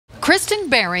Kristen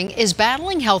Bering is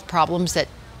battling health problems that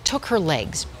took her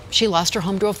legs. She lost her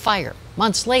home to a fire.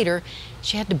 Months later,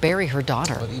 she had to bury her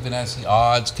daughter. But even as the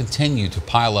odds continue to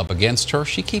pile up against her,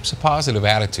 she keeps a positive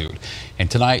attitude.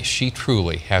 And tonight, she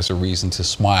truly has a reason to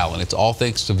smile. And it's all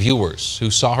thanks to viewers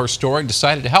who saw her story and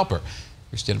decided to help her.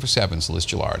 Here's Denver 7's Liz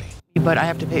Gilardi. But I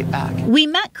have to pay it back. We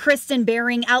met Kristen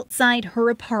Bering outside her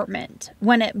apartment.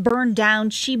 When it burned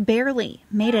down, she barely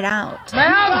made it out.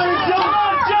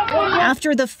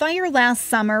 After the fire last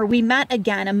summer, we met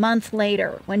again a month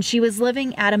later when she was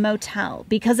living at a motel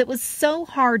because it was so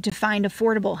hard to find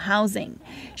affordable housing.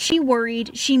 She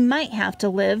worried she might have to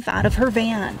live out of her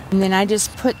van. And then I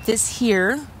just put this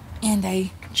here and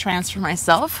I transfer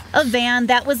myself. A van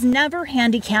that was never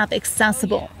handicap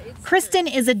accessible. Kristen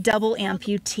is a double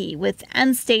amputee with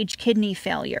end-stage kidney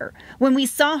failure. When we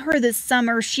saw her this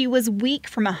summer, she was weak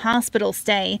from a hospital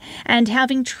stay and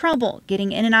having trouble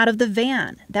getting in and out of the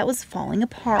van that was falling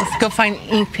apart. Let's go find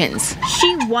ink pens.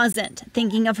 She wasn't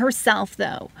thinking of herself,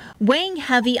 though. Weighing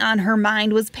heavy on her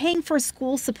mind was paying for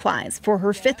school supplies for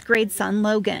her 5th grade son,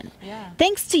 Logan.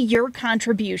 Thanks to your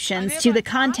contributions to the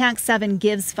Contact 7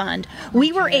 Gives Fund,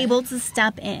 we were able to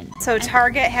step in. So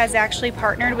Target has actually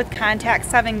partnered with Contact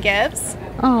 7 Gives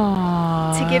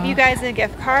to give you guys a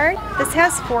gift card. This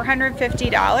has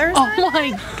 $450. Oh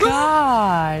my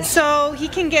gosh. So he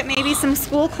can get maybe some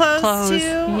school clothes too,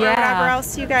 or whatever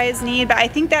else you guys need, but I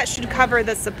think that should cover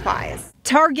the supplies.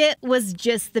 Target was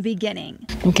just the beginning.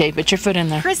 Okay, put your foot in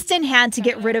there. Kristen had to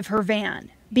get rid of her van.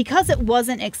 Because it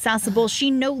wasn't accessible, she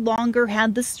no longer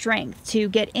had the strength to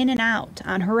get in and out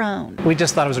on her own. We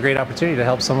just thought it was a great opportunity to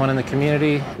help someone in the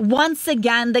community. Once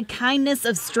again, the kindness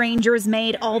of strangers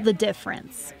made all the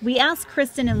difference. We asked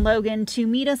Kristen and Logan to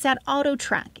meet us at Auto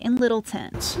Track in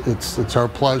Littleton. It's our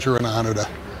pleasure and honor to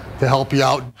help you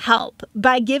out. Help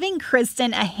by giving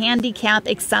Kristen a handicap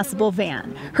accessible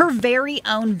van, her very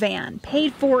own van,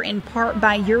 paid for in part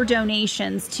by your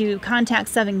donations to Contact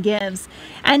 7 Gives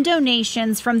and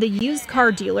donations from the Used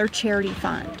Car Dealer Charity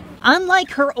Fund. Unlike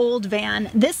her old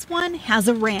van, this one has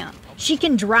a ramp. She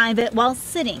can drive it while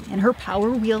sitting in her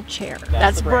power wheelchair.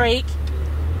 That's brake.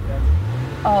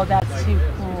 Oh, that's too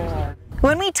cool.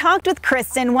 When we talked with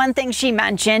Kristen, one thing she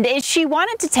mentioned is she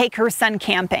wanted to take her son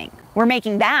camping. We're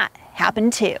making that happen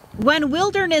too. When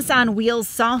Wilderness on Wheels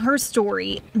saw her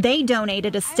story, they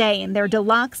donated a stay in their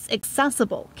deluxe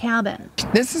accessible cabin.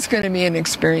 This is going to be an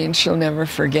experience she'll never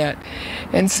forget.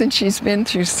 And since she's been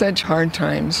through such hard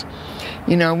times,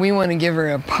 you know, we want to give her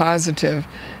a positive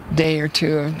day or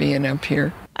two of being up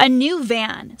here. A new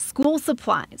van, school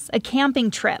supplies, a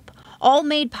camping trip, all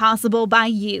made possible by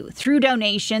you through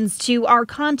donations to our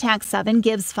Contact 7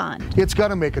 Gives Fund. It's going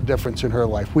to make a difference in her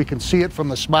life. We can see it from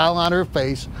the smile on her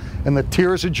face and the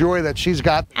tears of joy that she's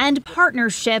got. And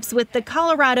partnerships with the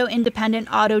Colorado Independent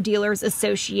Auto Dealers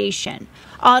Association,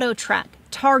 Auto Track,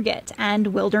 Target, and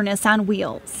Wilderness on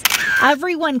Wheels.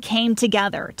 Everyone came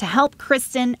together to help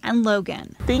Kristen and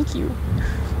Logan. Thank you.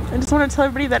 I just want to tell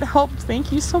everybody that helped.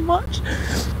 Thank you so much.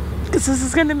 Because this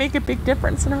is going to make a big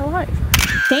difference in her life.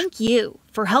 Thank you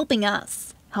for helping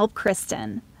us help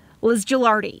Kristen. Liz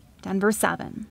Gilardi, Denver 7.